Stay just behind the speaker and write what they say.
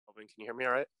Can you hear me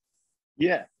all right?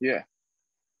 Yeah, yeah.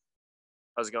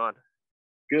 How's it going?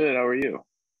 Good. How are you?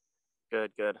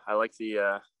 Good, good. I like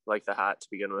the hat to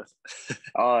begin with.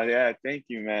 Oh, yeah. Thank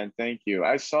you, man. Thank you.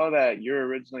 I saw that you're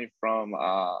originally from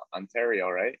Ontario,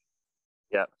 right?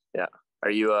 Yeah, yeah. Are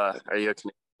you a Canadian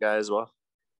guy as well?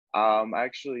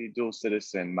 Actually dual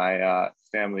citizen. My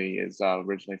family is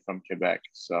originally from Quebec.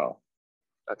 So,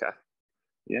 Okay,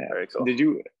 yeah. very cool.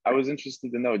 I was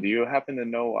interested to know, do you happen to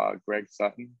know Greg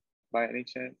Sutton by any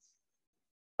chance?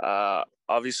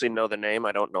 Obviously know the name.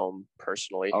 I don't know him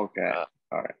personally. Okay.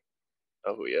 All right.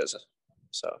 Know who he is.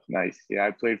 So, Nice. Yeah,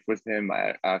 I played with him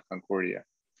at Concordia.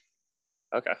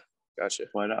 okay, gotcha.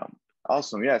 But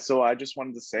awesome. Yeah. So I just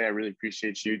wanted to say I really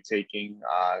appreciate you taking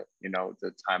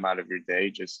the time out of your day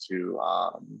just to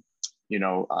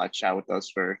chat with us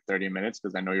for 30 minutes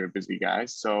because I know you're a busy guy.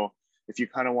 So if you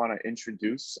kind of want to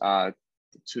introduce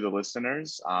to the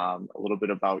listeners a little bit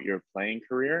about your playing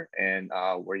career and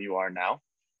where you are now.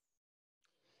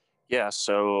 Yeah,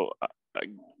 so I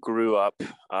grew up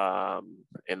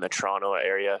in the Toronto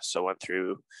area, so went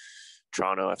through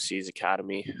Toronto FC's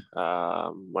academy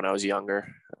when I was younger.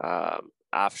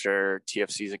 After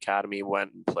TFC's academy,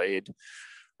 went and played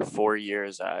 4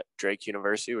 years at Drake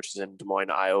University, which is in Des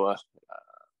Moines, Iowa,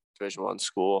 Division One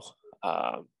school.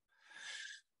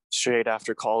 Straight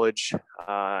after college,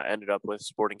 ended up with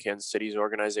Sporting Kansas City's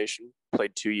organization.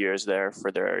 Played 2 years there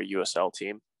for their USL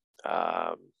team.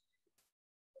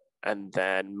 And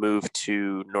then moved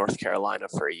to North Carolina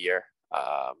for a year.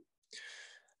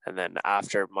 And then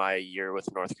after my year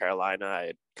with North Carolina,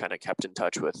 I kind of kept in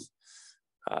touch with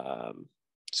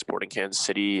Sporting Kansas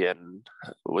City and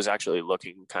was actually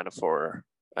looking kind of for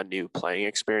a new playing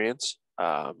experience.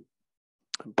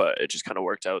 But it just kind of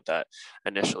worked out that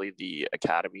initially the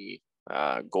academy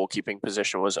goalkeeping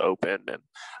position was open, and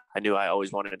I knew I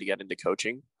always wanted to get into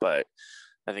coaching. But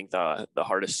I think the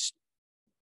hardest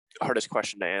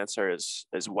question to answer is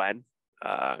when,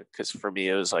 because for me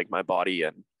it was like my body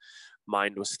and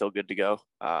mind was still good to go,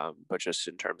 but just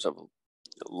in terms of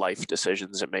life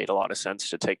decisions, it made a lot of sense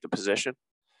to take the position.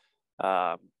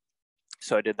 So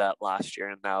I did that last year,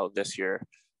 and now this year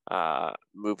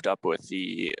moved up with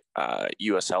the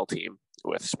USL team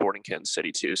with Sporting Kansas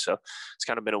City too. So it's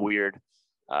kind of been a weird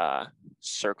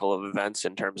circle of events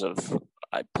in terms of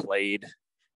I played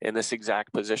in this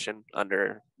exact position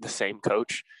under the same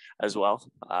coach as well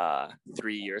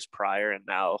 3 years prior, and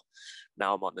now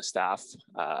I'm on the staff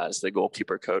as the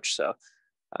goalkeeper coach. So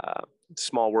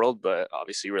small world, but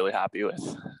obviously really happy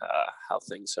with how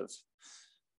things have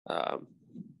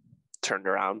turned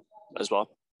around as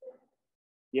well.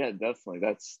 Yeah, definitely.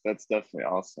 That's definitely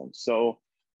awesome. So,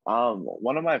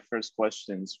 one of my first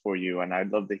questions for you, and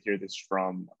I'd love to hear this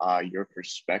from your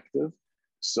perspective.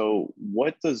 So,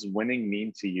 what does winning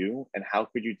mean to you, and how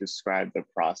could you describe the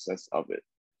process of it?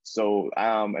 So,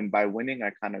 and by winning,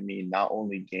 I kind of mean not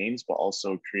only games, but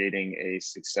also creating a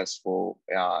successful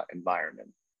environment,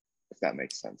 if that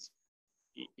makes sense.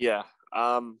 Yeah.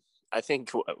 I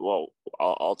think, well,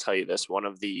 I'll tell you this. One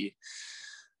of the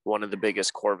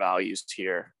biggest core values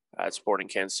here at Sporting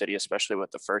Kansas City, especially with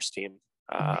the first team,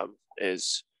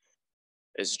 is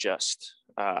just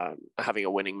having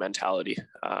a winning mentality.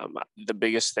 The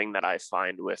biggest thing that I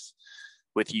find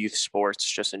with youth sports,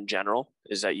 just in general,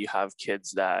 is that you have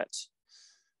kids that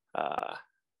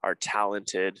are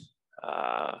talented,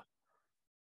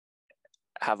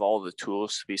 have all the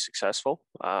tools to be successful,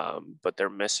 but they're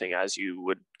missing, as you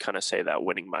would kind of say, that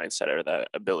winning mindset or that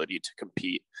ability to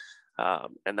compete.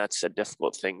 And that's a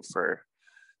difficult thing for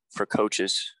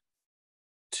coaches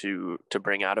to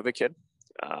bring out of a kid.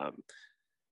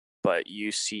 But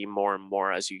you see more and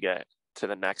more as you get to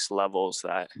the next levels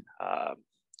that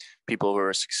people who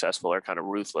are successful are kind of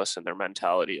ruthless in their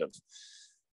mentality of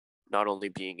not only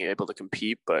being able to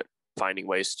compete, but finding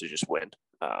ways to just win.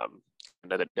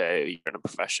 End of the day, you're in a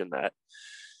profession that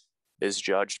is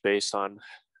judged based on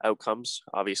outcomes.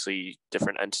 Obviously,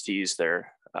 different entities,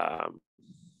 their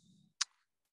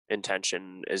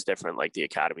intention is different, like the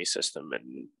academy system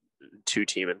and two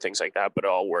team and things like that, but it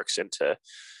all works into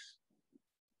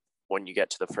when you get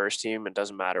to the first team. It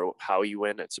doesn't matter how you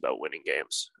win, it's about winning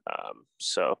games.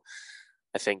 So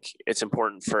I think it's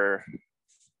important for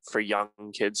young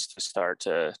kids to start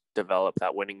to develop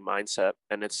that winning mindset,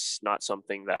 and it's not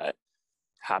something that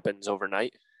happens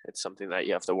overnight. It's something that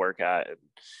you have to work at. And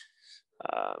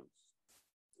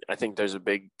I think there's a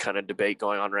big kind of debate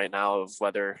going on right now of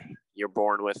whether you're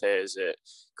born with it. Is it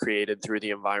created through the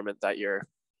environment that you're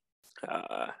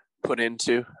put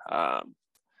into?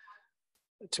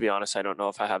 To be honest, I don't know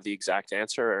if I have the exact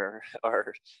answer,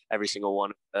 or every single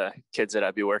one of the kids that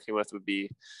I'd be working with would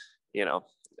be,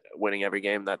 winning every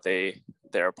game that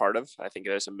they're a part of. I think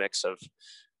there's a mix of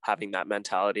having that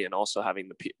mentality and also having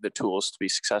the tools to be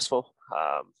successful.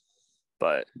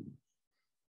 But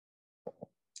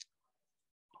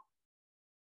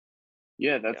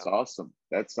yeah, that's awesome.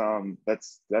 That's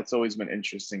always been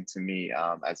interesting to me,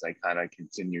 as I kind of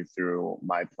continue through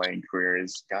my playing career,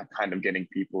 is kind of getting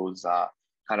people's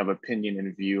kind of opinion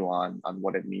and view on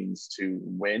what it means to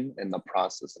win and the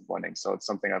process of winning. So it's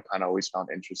something I've kind of always found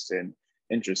interesting,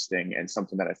 and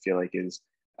something that I feel like is,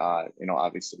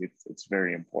 obviously it's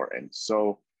very important.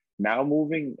 So now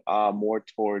moving more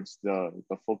towards the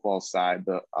football side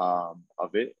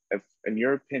of it, if in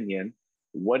your opinion,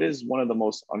 what is one of the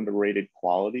most underrated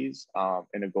qualities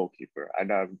in a goalkeeper?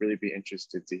 I'd really be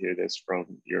interested to hear this from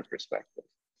your perspective.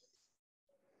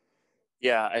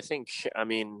 yeah, I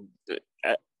mean,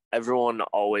 everyone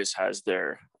always has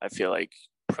I feel like,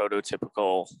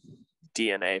 prototypical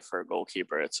DNA for a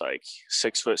goalkeeper. It's like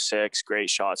 6'6", great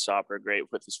shot stopper, great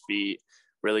with his feet,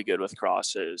 really good with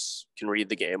crosses, can read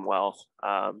the game well.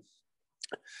 I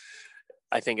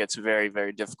think it's very,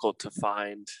 very difficult to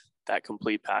find that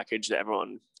complete package that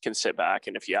everyone can sit back,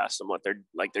 and if you ask them what their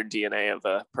DNA of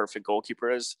a perfect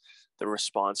goalkeeper is, the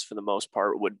response for the most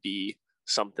part would be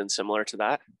something similar to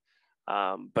that.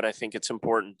 But I think it's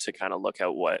important to kind of look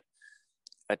at what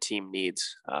a team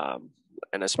needs,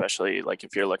 and especially like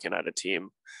if you're looking at a team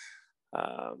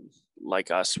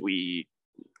like us, we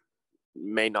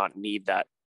may not need that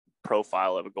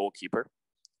profile of a goalkeeper.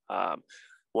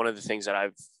 One of the things that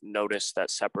I've noticed that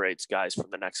separates guys from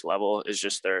the next level is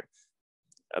just their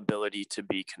ability to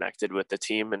be connected with the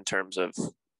team in terms of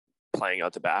playing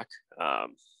out the back.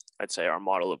 I'd say our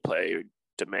model of play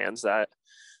demands that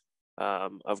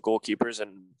of goalkeepers,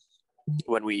 and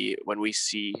when we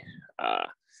see, I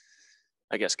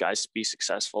guess, guys be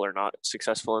successful or not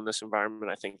successful in this environment,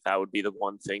 I think that would be the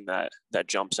one thing that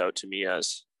jumps out to me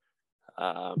as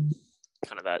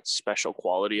kind of that special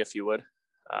quality, if you would.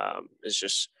 Is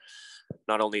just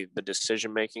not only the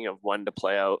decision making of when to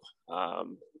play out,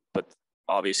 but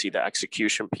obviously the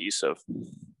execution piece of,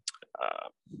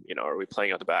 are we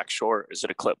playing out the back short? Is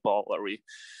it a clip ball? Are we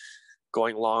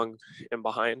going long and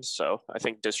behind? So I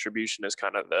think distribution is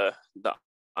kind of the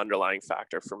underlying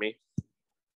factor for me.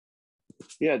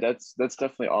 Yeah, that's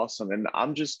definitely awesome. And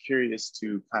I'm just curious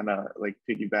to kind of like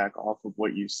piggyback off of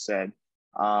what you said.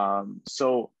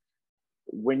 So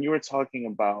when you were talking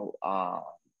about,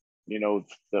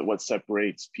 what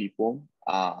separates people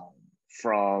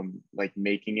from like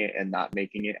making it and not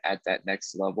making it at that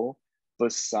next level,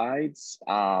 besides,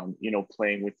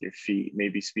 playing with your feet,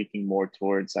 maybe speaking more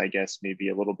towards, I guess, maybe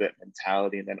a little bit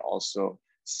mentality and then also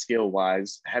skill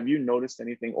wise, have you noticed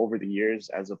anything over the years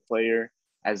as a player,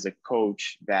 as a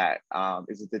coach, that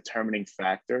is a determining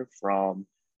factor from,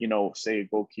 say a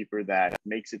goalkeeper that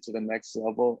makes it to the next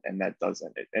level and that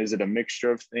doesn't? Is it a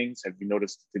mixture of things? Have you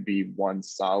noticed it to be one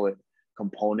solid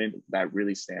component that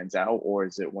really stands out, or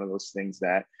is it one of those things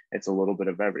that it's a little bit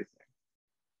of everything?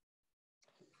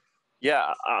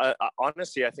 Yeah,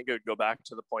 honestly, I think it would go back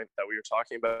to the point that we were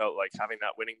talking about, like having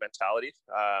that winning mentality.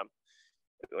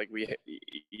 Like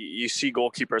you see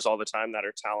goalkeepers all the time that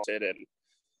are talented and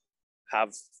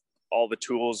have all the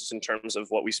tools in terms of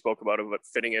what we spoke about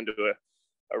fitting into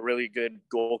a really good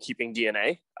goalkeeping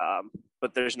DNA.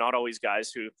 But there's not always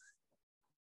guys who,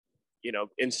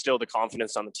 instill the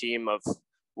confidence on the team of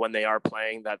when they are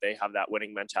playing, that they have that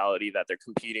winning mentality, that they're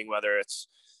competing, whether it's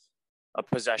a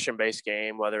possession-based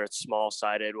game, whether it's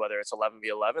small-sided, whether it's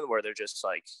 11v11, where they're just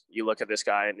like, you look at this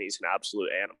guy and he's an absolute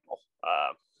animal.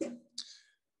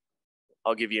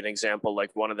 I'll give you an example.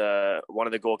 Like one of the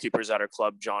goalkeepers at our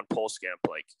club, John Polskamp,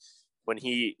 like when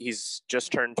he's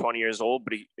just turned 20 years old,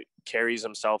 but he carries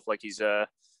himself like he's a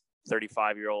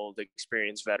 35-year-old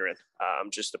experienced veteran.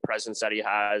 Just the presence that he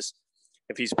has.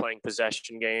 If he's playing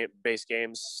possession-based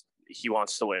games, he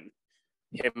wants to win.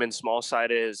 Him in small side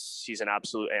he's an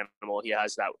absolute animal. He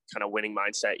has that kind of winning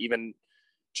mindset, even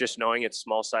just knowing it's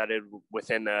small sided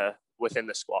within the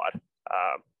squad.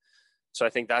 So I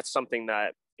think that's something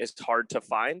that is hard to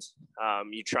find.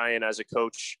 You try and, as a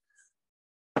coach,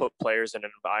 put players in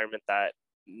an environment that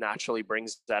naturally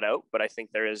brings that out, but I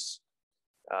think there is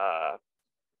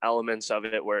elements of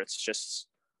it where it's just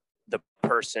the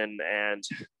person and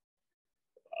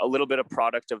a little bit of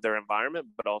product of their environment,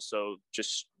 but also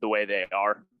just the way they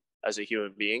are as a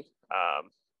human being.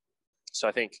 So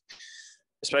I think,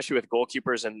 especially with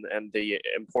goalkeepers and the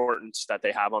importance that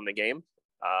they have on the game,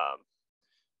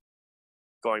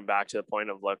 going back to the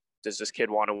point of, look, does this kid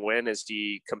want to win? Is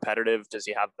he competitive? Does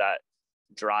he have that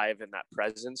drive and that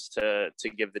presence to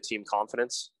give the team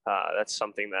confidence? That's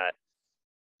something that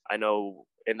I know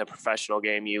in the professional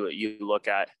game, you look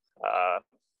at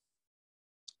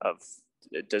of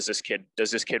does this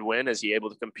kid win? Is he able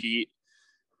to compete?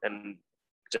 And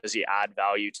does he add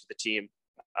value to the team?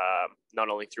 Not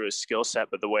only through his skill set,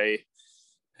 but the way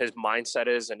his mindset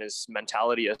is and his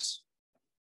mentality is.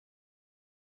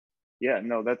 Yeah,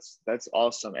 no, that's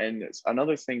awesome. And it's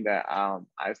another thing that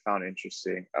I found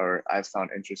interesting, or I found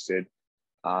interested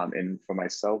in for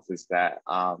myself, is that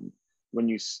when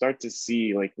you start to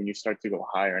see, like when you start to go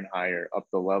higher and higher up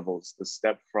the levels, the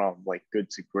step from like good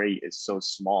to great is so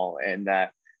small, and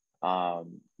that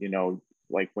you know,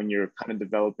 like when you're kind of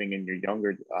developing in your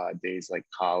younger days, like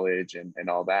college and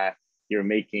all that, you're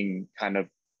making kind of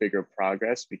bigger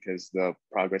progress because the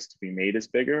progress to be made is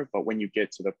bigger. But when you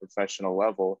get to the professional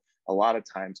level, a lot of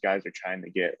times guys are trying to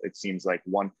get, it seems like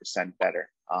 1% better,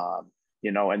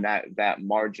 you know, and that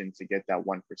margin to get that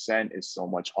 1% is so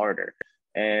much harder.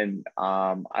 And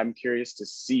I'm curious to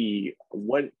see,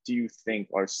 what do you think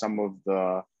are some of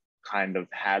the kind of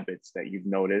habits that you've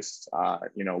noticed,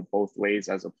 you know, both ways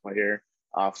as a player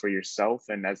for yourself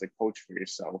and as a coach for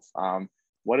yourself?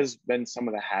 What has been some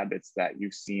of the habits that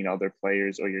you've seen other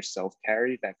players or yourself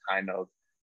carry that kind of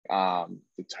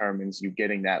determines you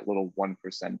getting that little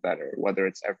 1% better, whether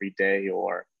it's every day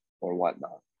or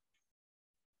whatnot?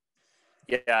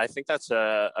 Yeah, I think that's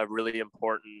a really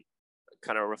important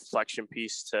kind of reflection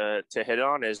piece to hit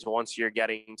on, is once you're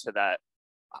getting to that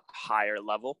higher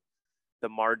level, the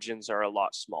margins are a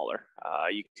lot smaller.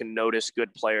 You can notice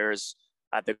good players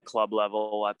at the club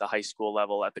level, at the high school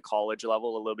level, at the college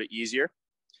level a little bit easier.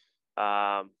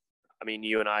 I mean,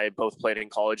 you and I both played in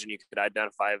college, and you could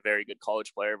identify a very good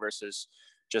college player versus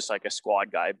just like a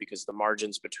squad guy, because the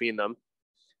margins between them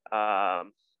are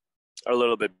a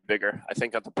little bit bigger. I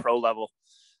think at the pro level,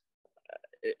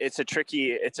 it's a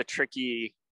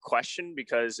tricky question,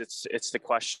 because it's the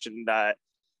question that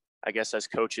I guess as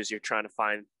coaches you're trying to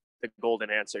find the golden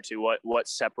answer to. What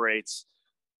separates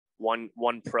one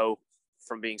pro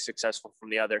from being successful from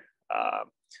the other.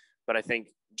 But I think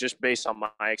just based on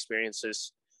my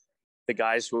experiences, the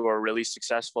guys who are really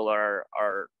successful are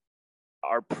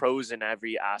pros in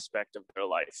every aspect of their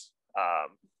life.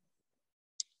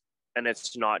 And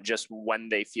it's not just when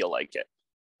they feel like it.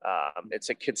 It's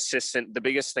a consistent, the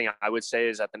biggest thing I would say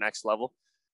is at the next level,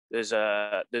 there's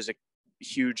a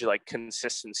huge like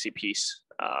consistency piece.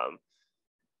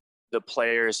 The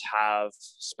players have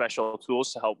special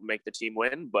tools to help make the team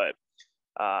win, but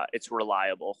it's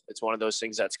reliable. It's one of those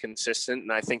things that's consistent.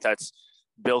 And I think that's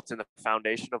built in the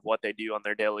foundation of what they do on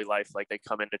their daily life. Like they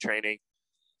come into training,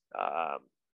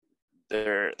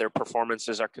 their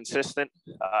performances are consistent.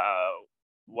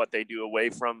 What they do away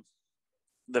from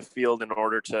the field in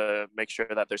order to make sure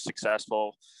that they're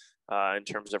successful in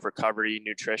terms of recovery,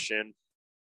 nutrition,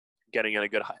 getting in a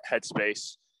good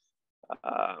headspace,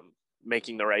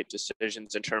 making the right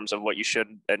decisions in terms of what you should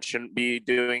and shouldn't be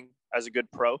doing as a good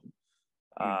pro.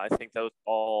 I think those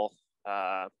all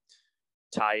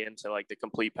tie into like the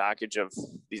complete package of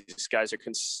these guys are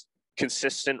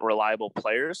consistent, reliable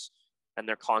players, and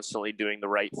they're constantly doing the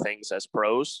right things as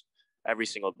pros every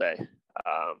single day.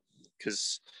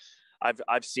 Because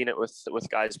I've seen it with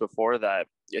guys before that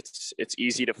it's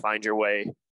easy to find your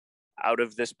way out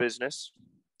of this business.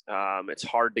 It's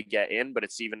hard to get in, but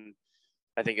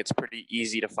I think it's pretty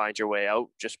easy to find your way out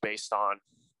just based on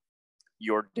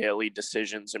your daily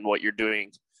decisions and what you're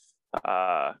doing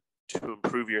to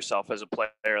improve yourself as a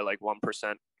player, like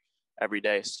 1% every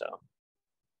day. So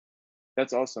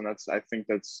that's awesome. I think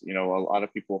that's, you know, a lot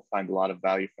of people find a lot of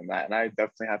value from that. And I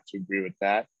definitely have to agree with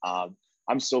that.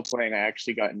 I'm still playing. I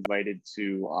actually got invited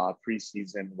to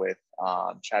preseason with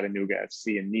Chattanooga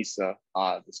FC in NISA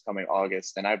this coming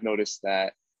August. And I've noticed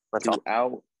that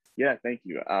yeah, thank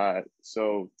you.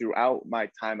 So throughout my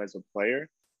time as a player,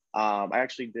 I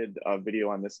actually did a video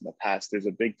on this in the past. There's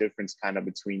a big difference kind of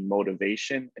between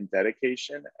motivation and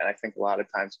dedication. And I think a lot of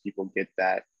times people get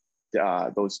that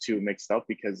those two mixed up,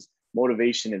 because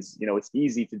motivation is, you know, it's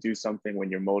easy to do something when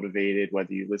you're motivated,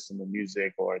 whether you listen to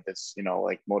music or this, you know,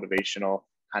 like motivational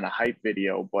kind of hype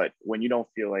video. But when you don't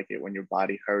feel like it, when your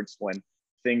body hurts, when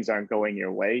things aren't going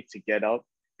your way, to get up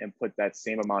and put that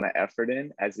same amount of effort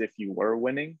in as if you were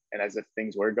winning and as if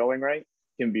things were going right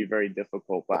can be very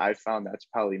difficult. But I found that's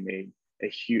probably made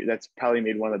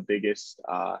one of the biggest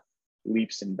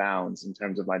leaps and bounds in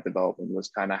terms of my development, was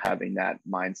kind of having that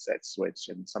mindset switch,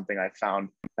 and something I found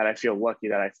that I feel lucky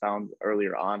that I found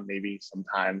earlier on, maybe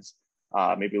sometimes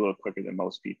maybe a little quicker than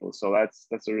most people. So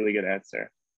that's a really good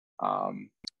answer.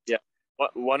 Yeah.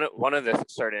 One of the,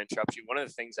 sorry to interrupt you, one of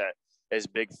the things that is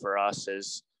big for us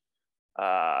is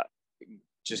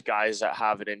just guys that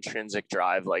have an intrinsic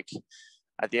drive. Like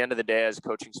at the end of the day, as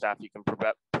coaching staff, you can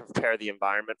prepare the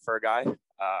environment for a guy.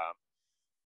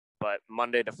 But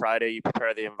Monday to Friday, you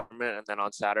prepare the environment, and then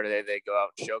on Saturday, they go out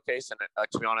and showcase. And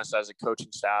to be honest, as a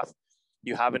coaching staff,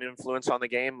 you have an influence on the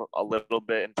game a little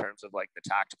bit in terms of like the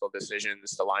tactical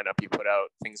decisions, the lineup you put out,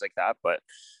 things like that. But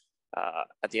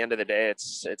at the end of the day,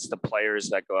 it's the players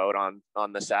that go out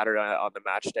on the Saturday, on the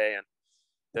match day, and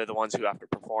they're the ones who have to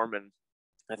perform. And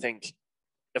I think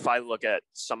if I look at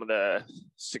some of the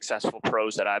successful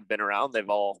pros that I've been around, they've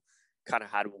all kind of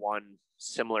had one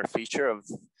similar feature of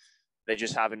they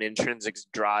just have an intrinsic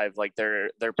drive. Like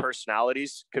their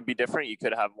personalities could be different. You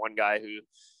could have one guy who,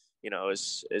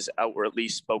 is outwardly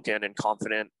spoken and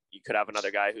confident. You could have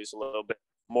another guy who's a little bit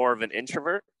more of an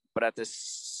introvert, but at the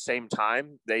same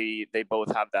time, they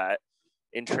both have that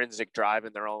intrinsic drive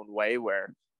in their own way,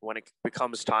 where when it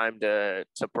becomes time to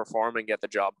perform and get the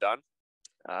job done,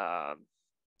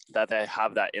 that they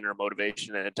have that inner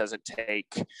motivation, and it doesn't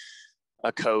take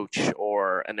a coach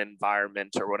or an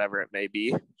environment or whatever it may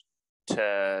be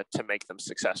to make them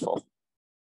successful.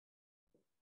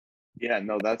 Yeah,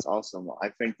 no, that's awesome. I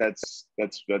think that's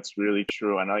really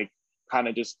true. And I kind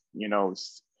of just,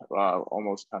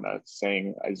 almost kind of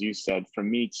saying, as you said, for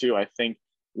me too, I think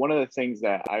one of the things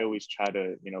that I always try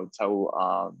to,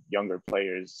 tell younger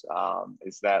players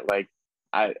is that like,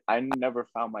 I never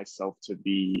found myself to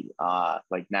be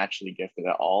like naturally gifted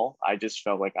at all. I just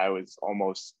felt like I was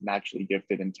almost naturally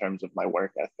gifted in terms of my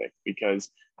work ethic, because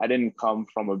I didn't come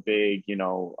from a big,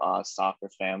 soccer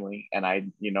family, and I,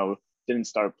 didn't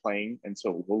start playing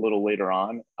until a little later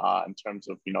on in terms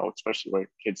of, especially where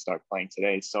kids start playing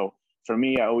today. So for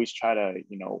me, I always try to,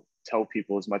 tell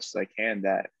people as much as I can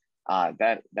that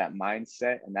that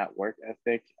mindset and that work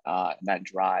ethic and that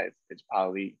drive is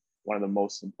probably one of the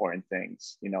most important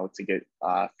things, to get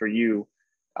for you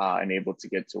and able to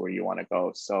get to where you want to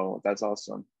go. So that's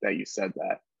awesome that you said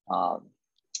that.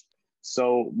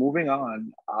 So moving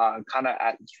on, kind of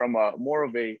from a more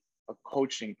of a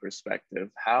coaching perspective,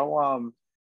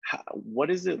 what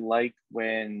is it like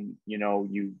when,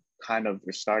 you kind of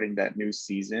are starting that new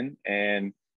season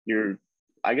and you're,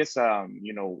 I guess,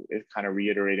 it kind of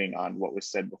reiterating on what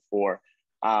was said before,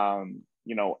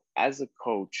 as a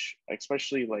coach,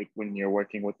 especially like when you're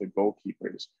working with the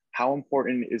goalkeepers, how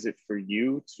important is it for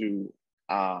you to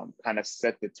kind of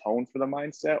set the tone for the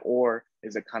mindset? Or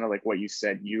is it kind of like what you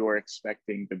said, you are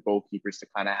expecting the goalkeepers to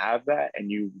kind of have that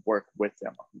and you work with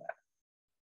them on that?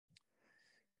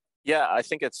 Yeah, I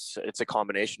think it's a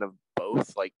combination of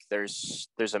both. Like there's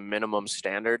a minimum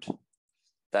standard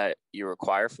that you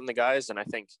require from the guys. And I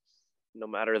think no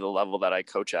matter the level that I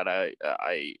coach at,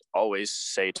 I always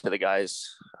say to the guys,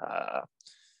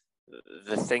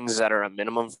 the things that are a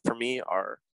minimum for me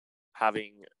are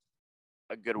having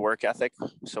a good work ethic,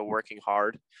 so working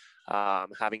hard,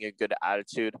 having a good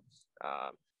attitude,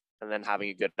 and then having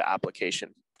a good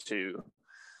application to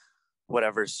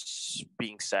whatever's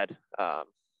being said.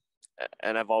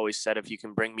 And I've always said, if you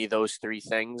can bring me those three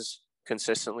things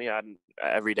consistently on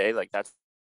every day, like that's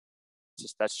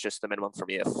just the minimum for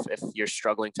me. If you're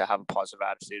struggling to have a positive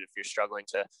attitude, if you're struggling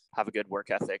to have a good work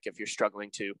ethic, if you're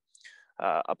struggling to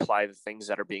apply the things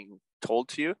that are being told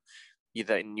to you,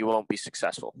 then you won't be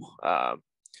successful.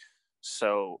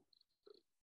 So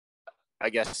I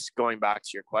guess going back to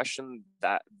your question,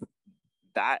 that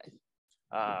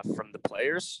from the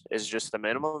players is just the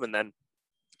minimum. And then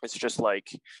it's just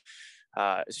like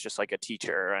a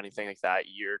teacher or anything like that.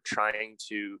 You're trying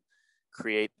to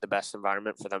create the best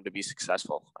environment for them to be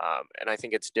successful. And I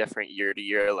think it's different year to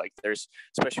year. Like there's,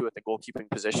 especially with the goalkeeping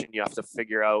position, you have to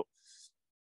figure out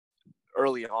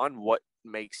early on what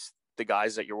makes the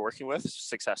guys that you're working with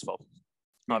successful.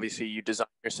 Obviously you design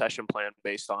your session plan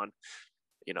based on,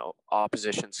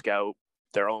 opposition scout,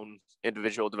 their own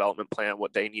individual development plan,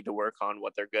 what they need to work on,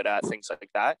 what they're good at, things like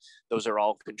that. Those are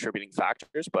all contributing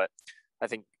factors. But I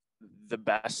think the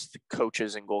best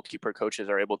coaches and goalkeeper coaches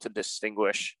are able to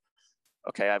distinguish,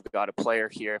 okay, I've got a player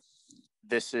here.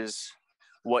 This is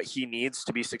what he needs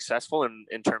to be successful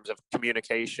in terms of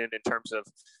communication, in terms of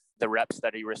the reps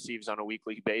that he receives on a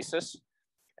weekly basis,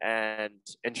 and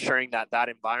ensuring that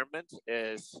environment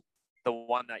is the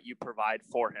one that you provide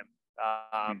for him.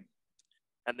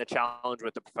 And the challenge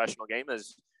with the professional game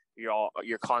is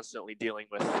you're constantly dealing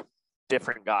with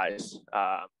different guys.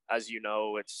 As you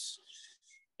know, it's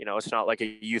not like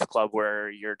a youth club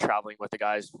where you're traveling with the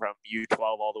guys from U12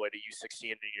 all the way to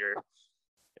U16 and you're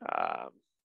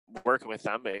working with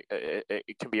them.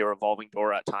 It can be a revolving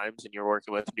door at times, and you're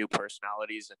working with new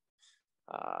personalities and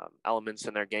elements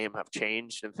in their game have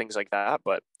changed and things like that.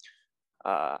 But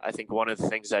I think one of the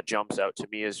things that jumps out to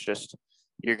me is just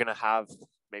you're going to have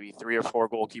maybe 3 or 4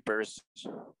 goalkeepers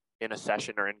in a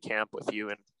session or in camp with you,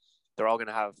 and they're all going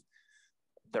to have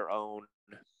their own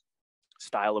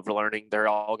style of learning. They're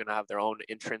all going to have their own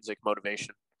intrinsic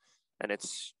motivation, and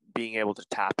it's being able to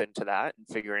tap into that and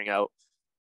figuring out,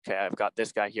 okay, I've got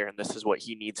this guy here and this is what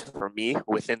he needs from me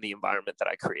within the environment that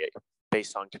I create,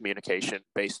 based on communication,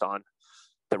 based on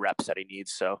the reps that he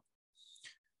needs. So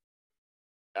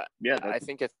I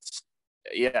think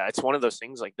it's one of those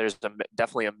things, like there's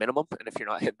definitely a minimum, and if you're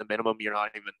not hitting the minimum, you're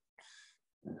not even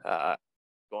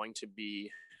going to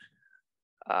be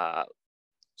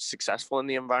successful in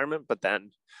the environment. But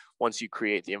then once you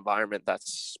create the environment,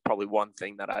 that's probably one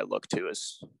thing that I look to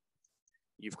is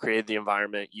you've created the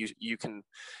environment. You can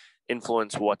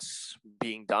influence what's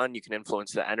being done. You can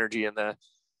influence the energy in the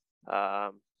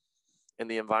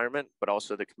environment, but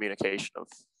also the communication of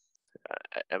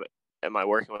am I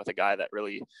working with a guy that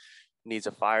really needs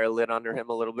a fire lit under him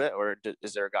a little bit, or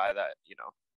is there a guy that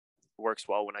works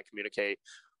well when I communicate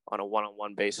on a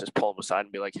one-on-one basis, pull him aside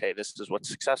and be like, hey, this is what's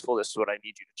successful, this is what I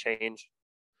need you to change.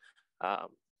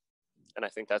 And I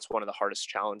think that's one of the hardest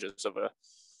challenges of a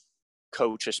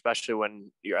coach, especially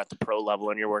when you're at the pro level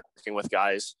and you're working with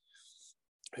guys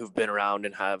who've been around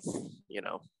and have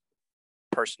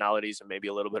personalities and maybe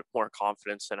a little bit more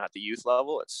confidence than at the youth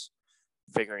level. It's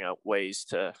figuring out ways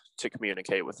to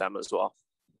communicate with them as well.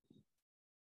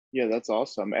 Yeah, that's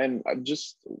awesome. And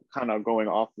just kind of going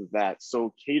off of that,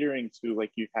 so catering to,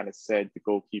 like you kind of said, the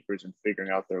goalkeepers and figuring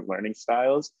out their learning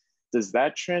styles, does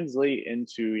that translate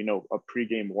into, a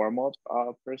pregame warm-up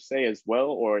per se as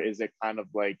well? Or is it kind of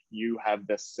like you have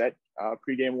the set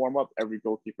pregame warm-up, every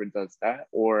goalkeeper does that?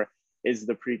 Or is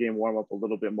the pregame warm-up a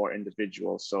little bit more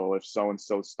individual? So if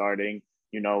so-and-so starting,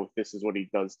 this is what he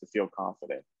does to feel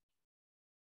confident.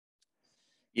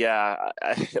 Yeah,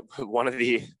 one of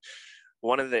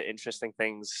the interesting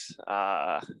things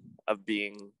of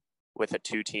being with a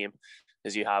 2 team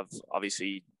is you have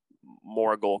obviously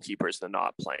more goalkeepers than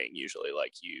not playing usually.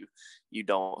 Like you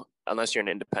don't, unless you're an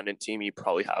independent team, you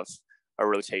probably have a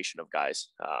rotation of guys.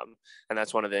 And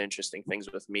that's one of the interesting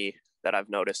things with me that I've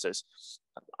noticed is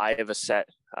I have a set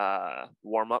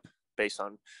warm up based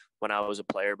on when I was a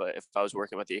player. But if I was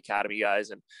working with the academy guys,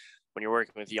 and when you're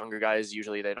working with younger guys,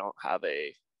 usually they don't have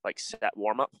a set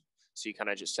warm up. So you kind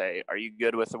of just say, are you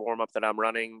good with the warm up that I'm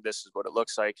running? This is what it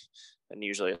looks like. And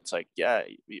usually it's like, yeah,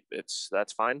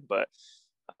 that's fine. But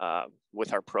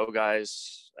with our pro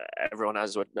guys, everyone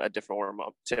has a different warm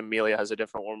up. Tim Mealy has a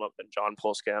different warm up than John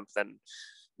Polskamp, than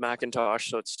McIntosh.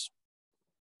 So it's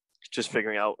just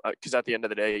figuring out, because at the end of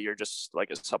the day, you're just like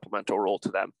a supplemental role to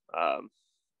them,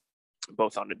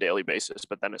 both on a daily basis,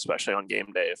 but then especially on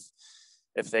game day,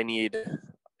 if they need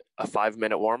a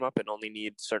 5-minute warm up and only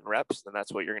need certain reps, then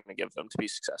that's what you're going to give them to be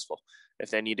successful. If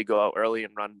they need to go out early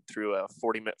and run through a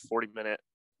 40 minute,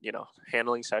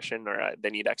 handling session, or they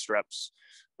need extra reps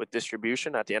with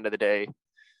distribution, at the end of the day,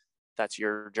 that's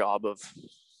your job of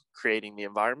creating the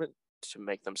environment to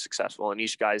make them successful. And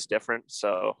each guy is different.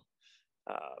 So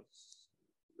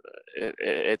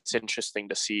it's interesting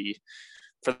to see.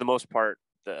 For the most part,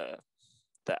 the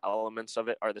elements of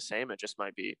it are the same. It just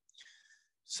might be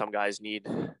some guys need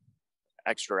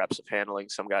extra reps of handling.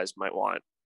 Some guys might want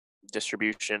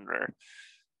distribution, or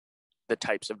the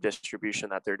types of distribution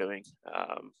that they're doing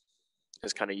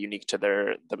is kind of unique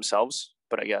to themselves.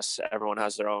 But I guess everyone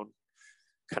has their own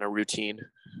kind of routine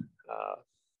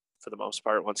for the most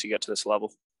part once you get to this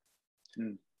level.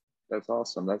 That's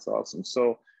awesome. That's awesome.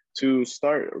 So to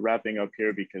start wrapping up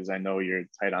here, because I know you're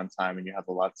tight on time and you have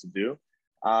a lot to do,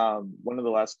 one of the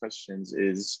last questions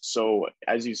is, so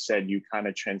as you said, you kind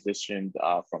of transitioned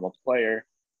from a player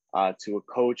to a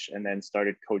coach, and then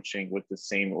started coaching with the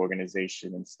same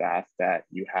organization and staff that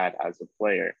you had as a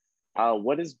player.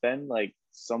 What has been like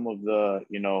some of the,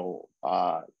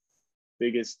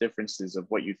 biggest differences of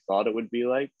what you thought it would be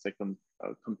like to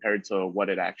compared to what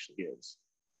it actually is?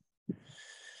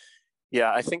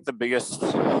 Yeah, I think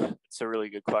it's a really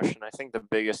good question. I think the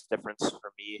biggest difference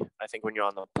for me, I think when you're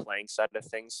on the playing side of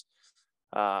things,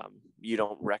 you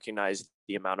don't recognize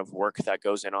the amount of work that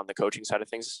goes in on the coaching side of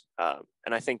things.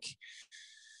 And I think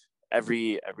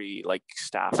every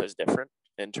staff is different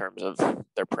in terms of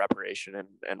their preparation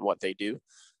and what they do.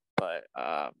 But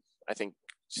I think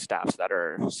staffs that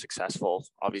are successful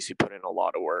obviously put in a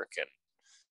lot of work and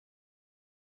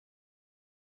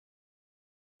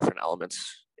different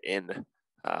elements in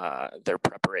their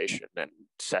preparation and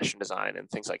session design and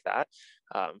things like that.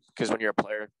 Because when you're a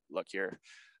player, look, you're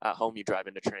at home, you drive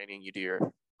into training, you do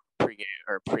your pre-game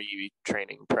or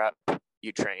pre-training prep,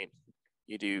 you train,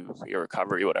 you do your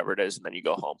recovery, whatever it is, and then you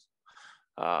go home.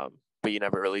 But you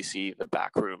never really see the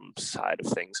backroom side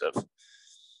of things of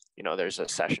there's a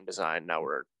session design. Now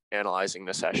we're analyzing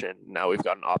the session. Now we've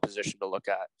got an opposition to look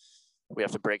at. We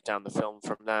have to break down the film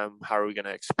from them. How are we going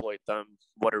to exploit them?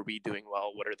 What are we doing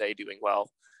well? What are they doing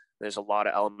well? There's a lot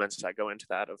of elements that go into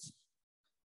that of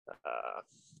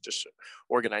just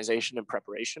organization and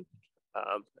preparation.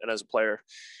 And as a player,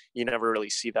 you never really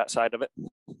see that side of it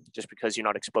just because you're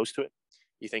not exposed to it.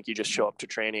 You think you just show up to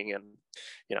training and,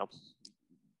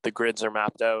 the grids are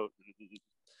mapped out.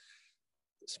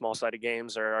 Small-sided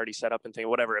games are already set up and things,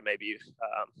 whatever it may be.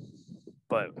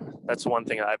 But that's one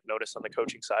thing I've noticed on the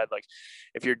coaching side. Like,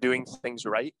 if you're doing things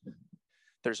right,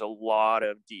 there's a lot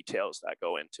of details that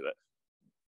go into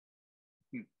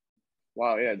it.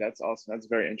 Wow, yeah, that's awesome. That's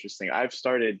very interesting. I've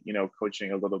started,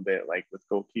 coaching a little bit like with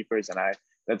goalkeepers, and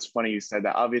that's funny you said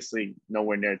that. Obviously,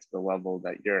 nowhere near to the level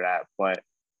that you're at, but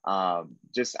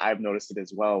just I've noticed it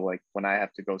as well. Like when I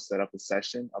have to go set up a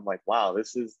session, I'm like, wow,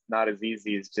 this is not as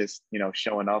easy as just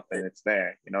showing up and it's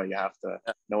there. You have to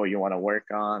know what you want to work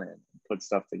on and put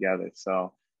stuff together.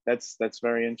 So that's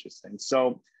very interesting.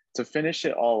 So to finish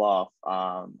it all off,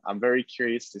 I'm very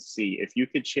curious to see if you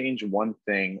could change one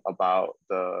thing about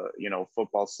the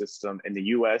football system in the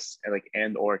US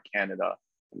and or Canada,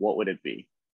 what would it be?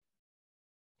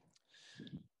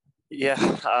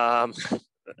 Yeah.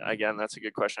 Again, that's a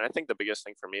good question. I think the biggest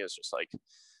thing for me is just like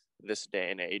this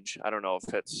day and age. I don't know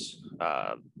if it's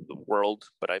the world,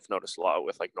 but I've noticed a lot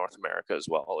with like North America as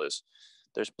well, is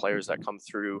there's players that come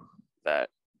through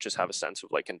that just have a sense of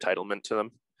like entitlement to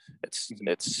them.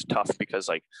 It's tough because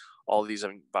like all these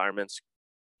environments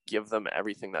give them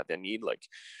everything that they need. Like,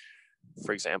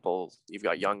 for example, you've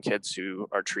got young kids who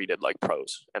are treated like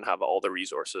pros and have all the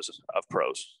resources of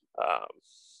pros.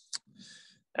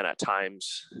 And at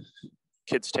times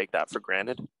kids take that for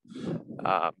granted.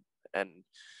 And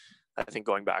I think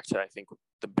going back to,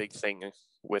 the big thing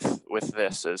with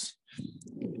this is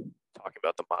talking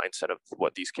about the mindset of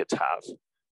what these kids have.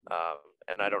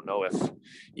 And I don't know if,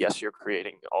 yes, you're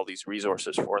creating all these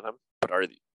resources for them, but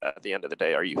at the end of the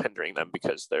day, are you hindering them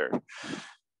because they're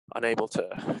unable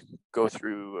to go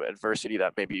through adversity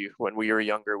that maybe when we were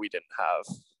younger, we didn't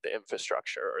have the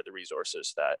infrastructure or the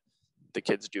resources that the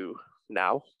kids do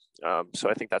now. So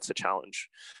I think that's a challenge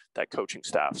that coaching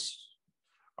staffs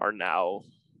are now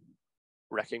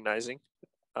recognizing,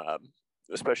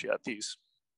 especially at these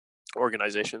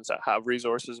organizations that have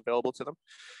resources available to them.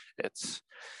 It's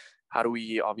how do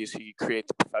we obviously create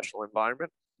the professional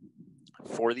environment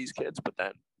for these kids, but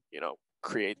then,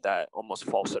 create that almost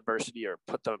false adversity or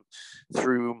put them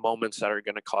through moments that are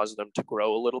going to cause them to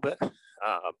grow a little bit,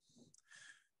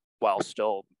 while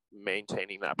still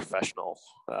maintaining that professional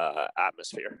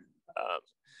atmosphere.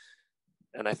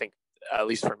 And I think, at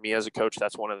least for me as a coach,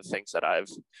 that's one of the things that I've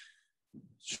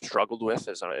struggled with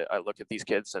is I look at these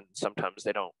kids and sometimes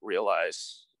they don't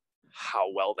realize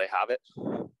how well they have it.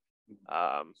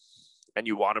 And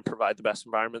you want to provide the best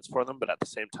environments for them, but at the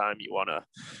same time, you want to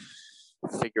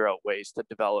figure out ways to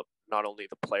develop not only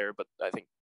the player, but I think,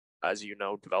 as you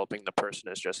know, developing the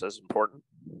person is just as important.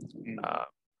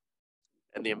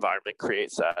 And the environment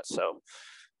creates that. So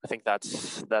I think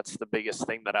that's the biggest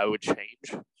thing that I would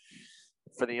change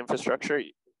for the infrastructure.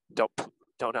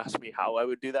 Don't ask me how I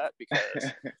would do that,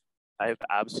 because I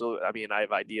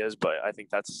have ideas, but I think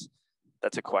that's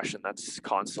a question that's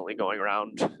constantly going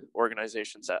around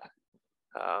organizations that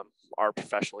are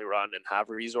professionally run and have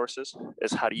resources,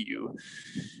 is how do you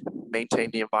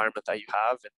maintain the environment that you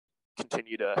have and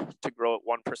continue to grow at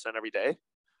 1% every day,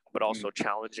 but also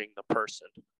challenging the person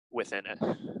within it.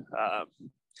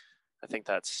 I think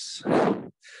that's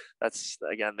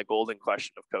again the golden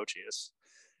question of coaching, is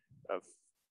of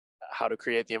how to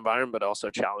create the environment, but also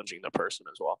challenging the person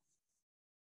as well.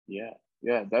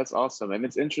 Yeah, that's awesome. And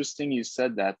it's interesting you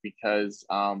said that, because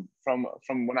from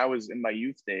when I was in my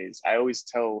youth days, I always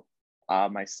tell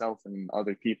myself and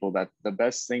other people that the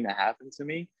best thing that happened to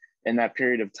me in that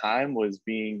period of time was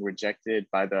being rejected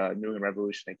by the New England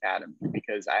Revolution Academy,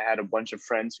 because I had a bunch of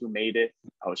friends who made it.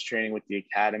 I was training with the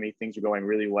academy, things were going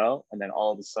really well, and then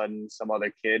all of a sudden some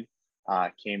other kid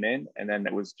came in, and then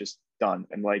it was just done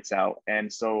and lights out.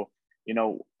 And so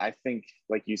I think,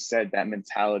 like you said, that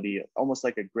mentality, almost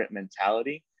like a grit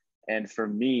mentality. And for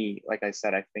me, like I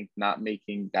said, I think not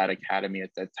making that academy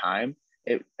at that time,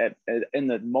 in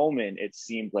the moment, it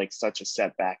seemed like such a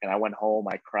setback. And I went home,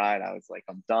 I cried, I was like,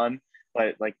 I'm done.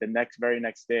 But like the very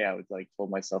next day, I was like, told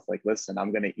myself, like, listen,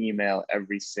 I'm going to email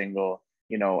every single,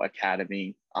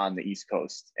 academy on the East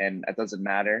Coast. And it doesn't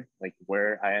matter like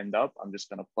where I end up, I'm just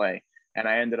going to play. And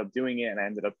I ended up doing it, and I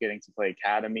ended up getting to play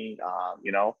academy,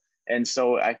 And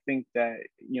so I think that,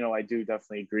 I do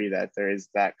definitely agree that there is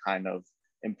that kind of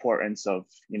importance of,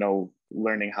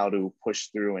 learning how to push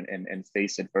through and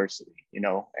face adversity, you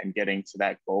know, and getting to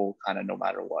that goal kind of no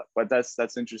matter what. But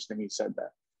that's interesting you said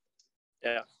that.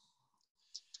 Yeah.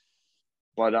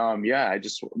 But yeah,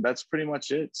 that's pretty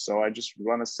much it. So I just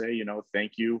want to say, you know,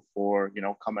 thank you for, you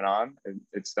know, coming on.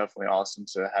 It's definitely awesome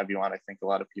to have you on. I think a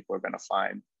lot of people are going to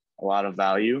find a lot of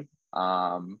value.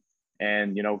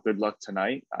 And you know, good luck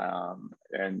tonight.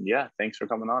 And yeah, thanks for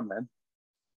coming on, man.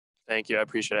 Thank you. I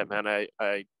appreciate it, man.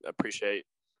 I appreciate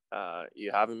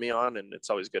you having me on, and it's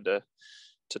always good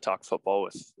to talk football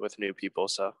with new people.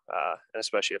 So and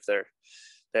especially if they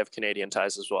have Canadian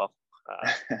ties as well.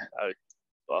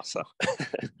 So.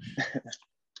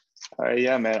 All right,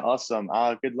 yeah, man, awesome.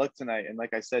 Good luck tonight, and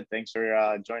like I said, thanks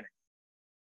for joining.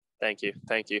 Thank you.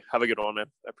 Have a good one, man.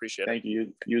 I appreciate it. Thank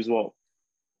you. You as well.